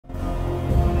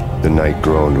The night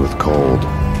groaned with cold.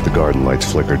 The garden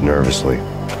lights flickered nervously.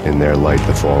 In their light,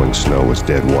 the falling snow was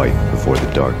dead white before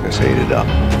the darkness ate it up.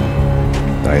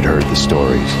 I had heard the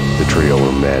stories. The trio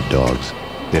were mad dogs.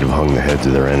 They'd have hung the heads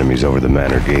of their enemies over the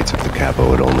manor gates if the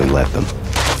capo had only let them.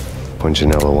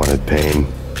 Punchinello wanted Payne.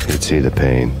 He'd see the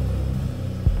pain.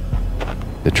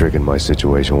 The trick in my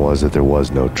situation was that there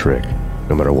was no trick,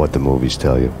 no matter what the movies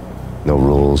tell you. No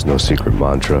rules, no secret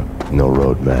mantra, no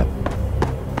roadmap.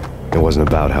 It wasn't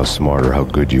about how smart or how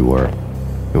good you were.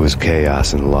 It was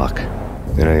chaos and luck,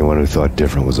 and anyone who thought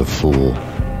different was a fool.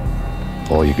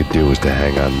 All you could do was to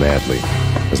hang on madly,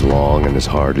 as long and as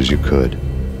hard as you could.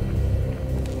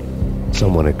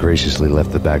 Someone had graciously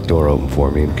left the back door open for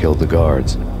me and killed the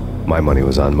guards. My money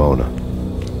was on Mona.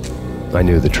 I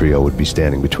knew the trio would be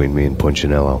standing between me and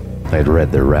Punchinello. I had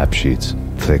read their rap sheets,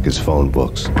 thick as phone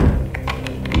books.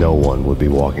 No one would be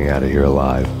walking out of here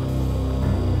alive.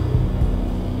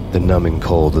 The numbing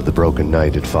cold of the broken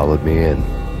night had followed me in.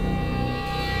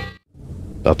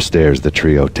 Upstairs, the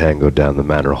trio tangoed down the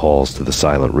manor halls to the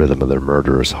silent rhythm of their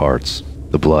murderous hearts.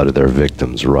 The blood of their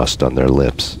victims rust on their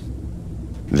lips.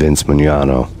 Vince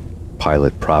Mignano,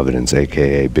 Pilot Providence,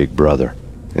 a.k.a. Big Brother,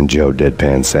 and Joe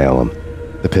Deadpan Salem.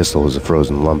 The pistol was a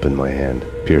frozen lump in my hand,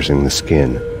 piercing the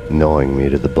skin, gnawing me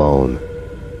to the bone.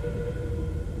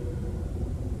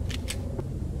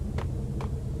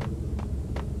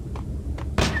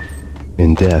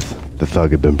 In death, the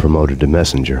thug had been promoted to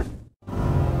messenger.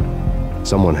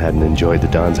 Someone hadn't enjoyed the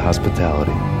Don's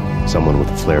hospitality. Someone with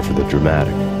a flair for the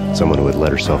dramatic. Someone who had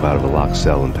let herself out of a locked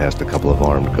cell and passed a couple of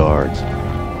armed guards.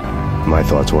 My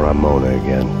thoughts were on Mona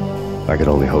again. I could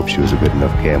only hope she was a good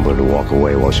enough gambler to walk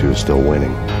away while she was still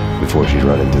winning, before she'd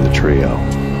run into the trio.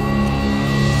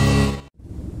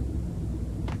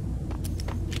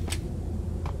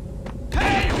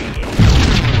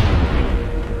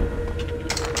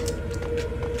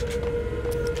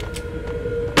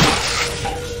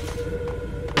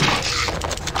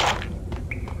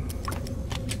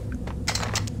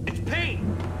 It's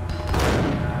Payne!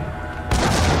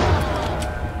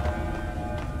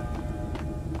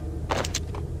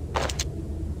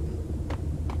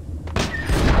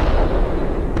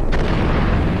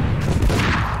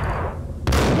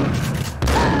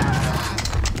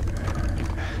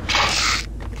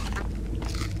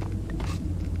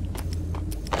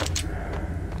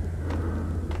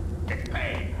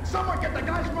 Someone get the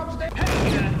guys from upstairs!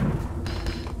 Hey!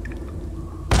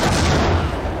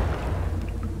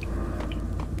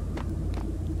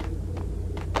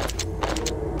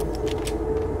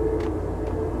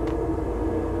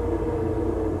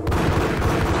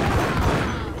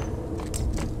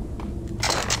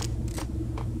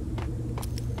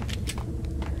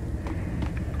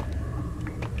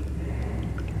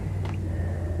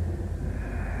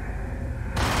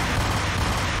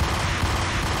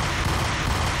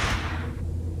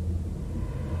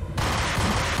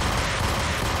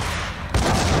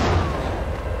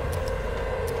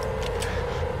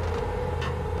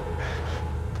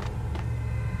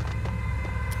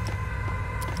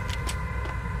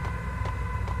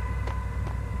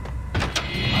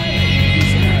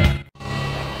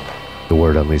 The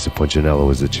word on Lisa Punchinello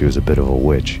was that she was a bit of a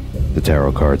witch. The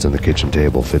tarot cards on the kitchen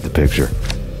table fit the picture.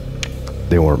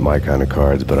 They weren't my kind of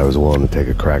cards, but I was willing to take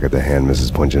a crack at the hand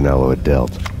Mrs. Punchinello had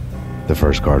dealt. The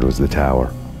first card was the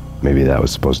tower. Maybe that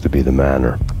was supposed to be the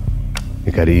manor.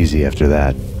 It got easy after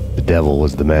that. The devil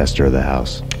was the master of the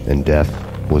house, and death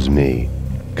was me,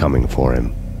 coming for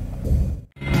him.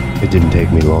 It didn't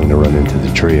take me long to run into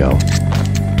the trio.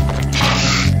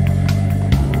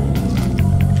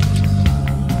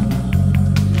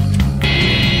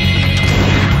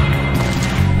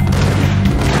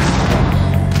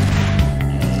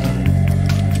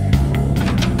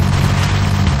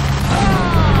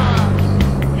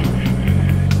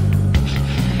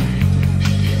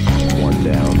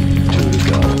 Down, 2 to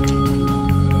go.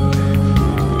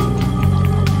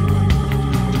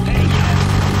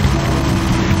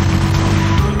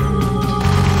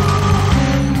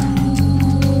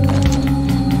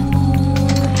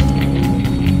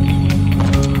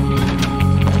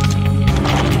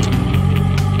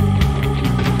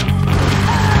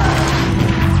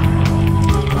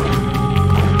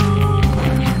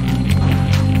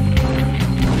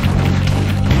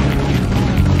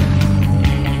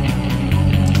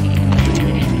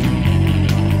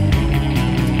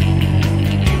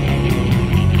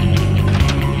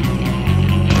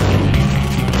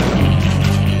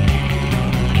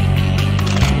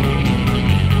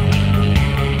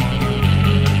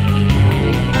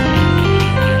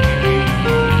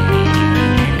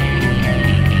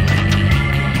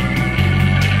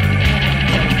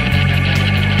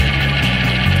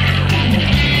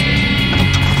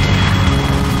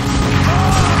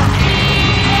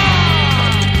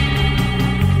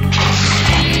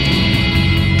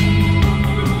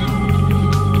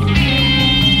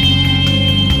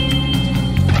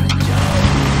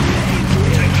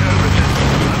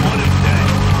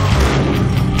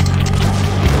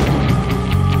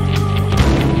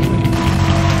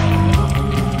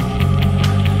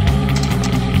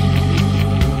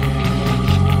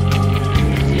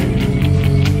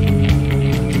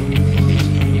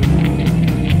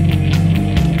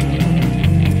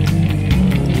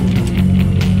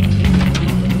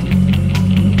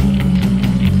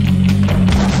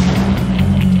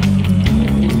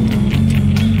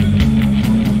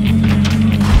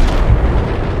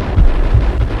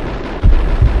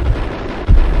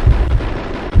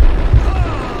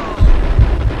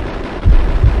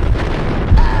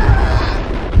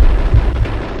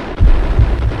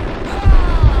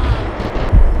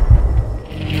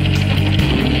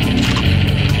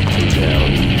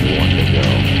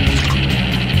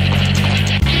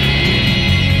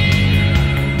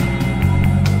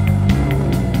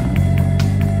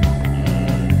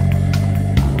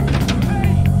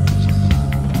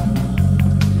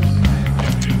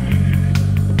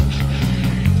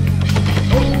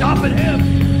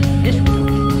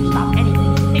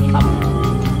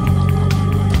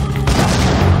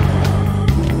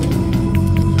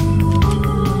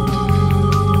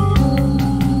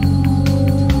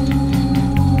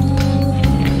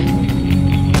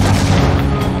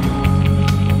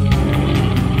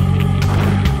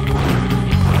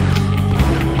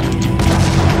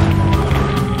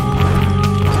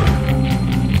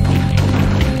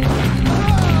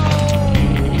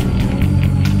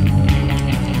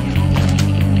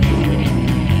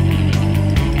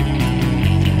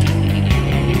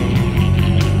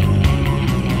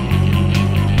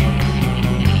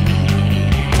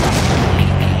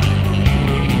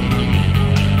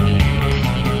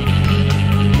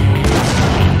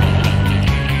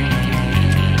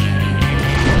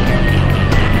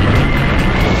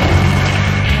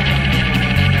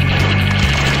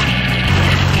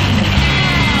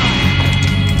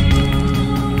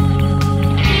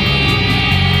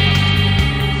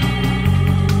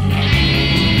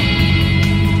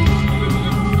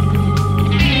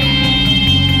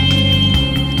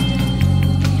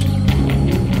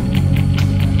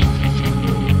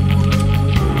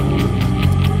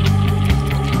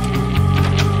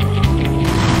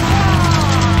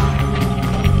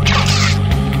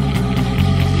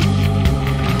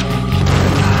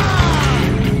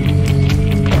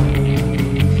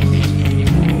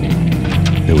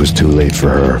 was too late for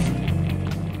her.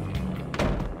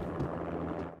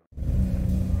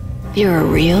 You're a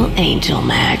real angel,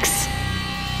 Max.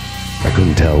 I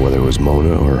couldn't tell whether it was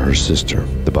Mona or her sister.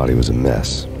 The body was a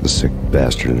mess. The sick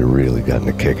bastard had really gotten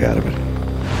a kick out of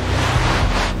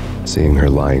it. Seeing her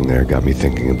lying there got me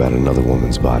thinking about another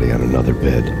woman's body on another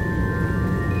bed.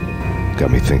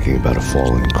 Got me thinking about a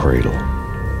fallen cradle.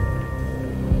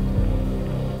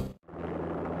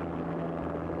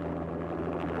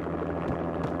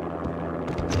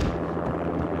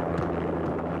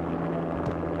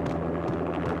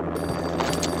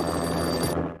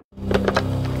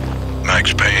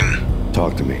 Max Payne.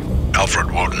 Talk to me.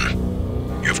 Alfred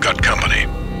Woden. You've got company.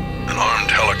 An armed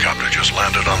helicopter just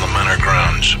landed on the manor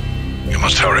grounds. You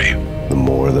must hurry. The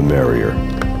more the merrier.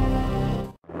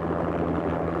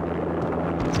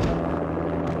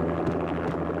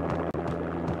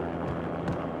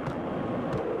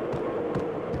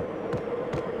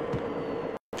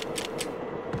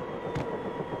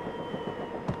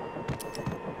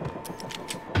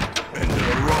 End of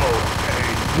the road,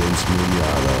 Payne. Vince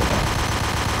Mignano.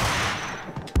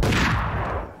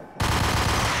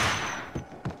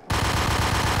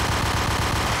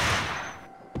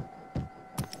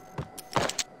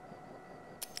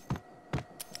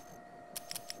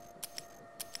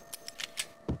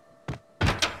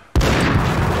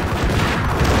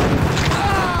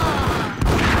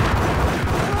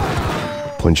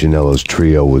 Punchinello's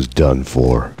trio was done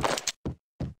for.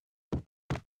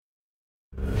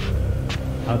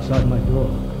 Outside my door.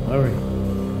 Hurry.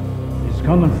 He's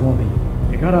coming for me.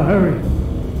 You gotta hurry.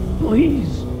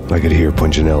 Please. I could hear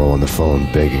Punchinello on the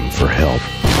phone begging for help.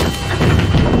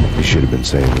 He should have been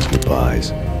saying his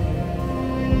goodbyes.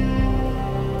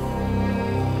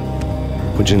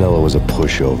 Punchinello was a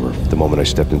pushover. The moment I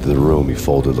stepped into the room, he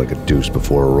folded like a deuce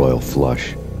before a royal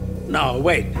flush. No,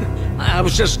 wait. I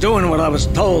was just doing what I was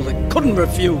told. I couldn't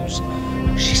refuse.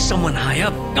 She's someone high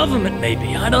up. Government,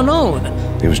 maybe. I don't know.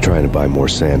 He was trying to buy more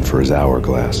sand for his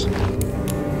hourglass.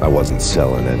 I wasn't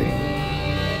selling any.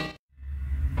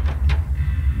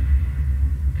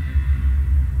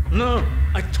 No,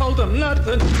 I told him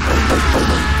nothing.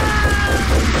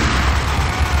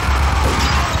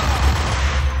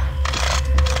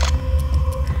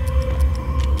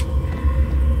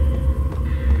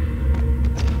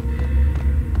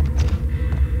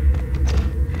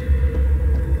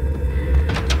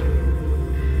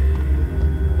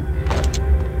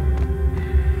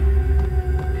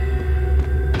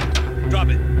 Drop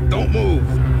it. Don't move.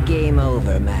 Game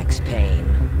over, Max Payne.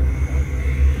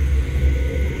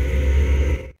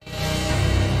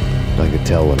 I could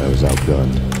tell when I was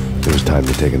outgunned. It was time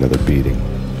to take another beating.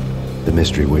 The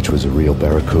mystery witch was a real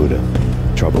barracuda.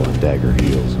 Trouble on dagger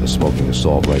heels, a smoking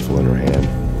assault rifle in her hand,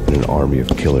 and an army of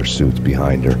killer suits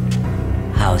behind her.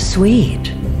 How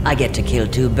sweet. I get to kill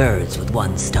two birds with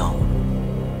one stone.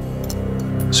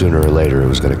 Sooner or later, it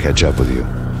was going to catch up with you.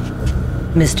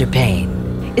 Mr. Payne,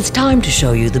 it's time to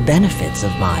show you the benefits of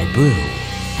my brew.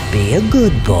 Be a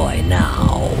good boy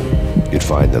now. You'd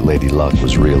find that Lady Luck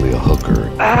was really a hooker.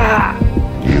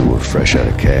 You were fresh out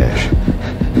of cash.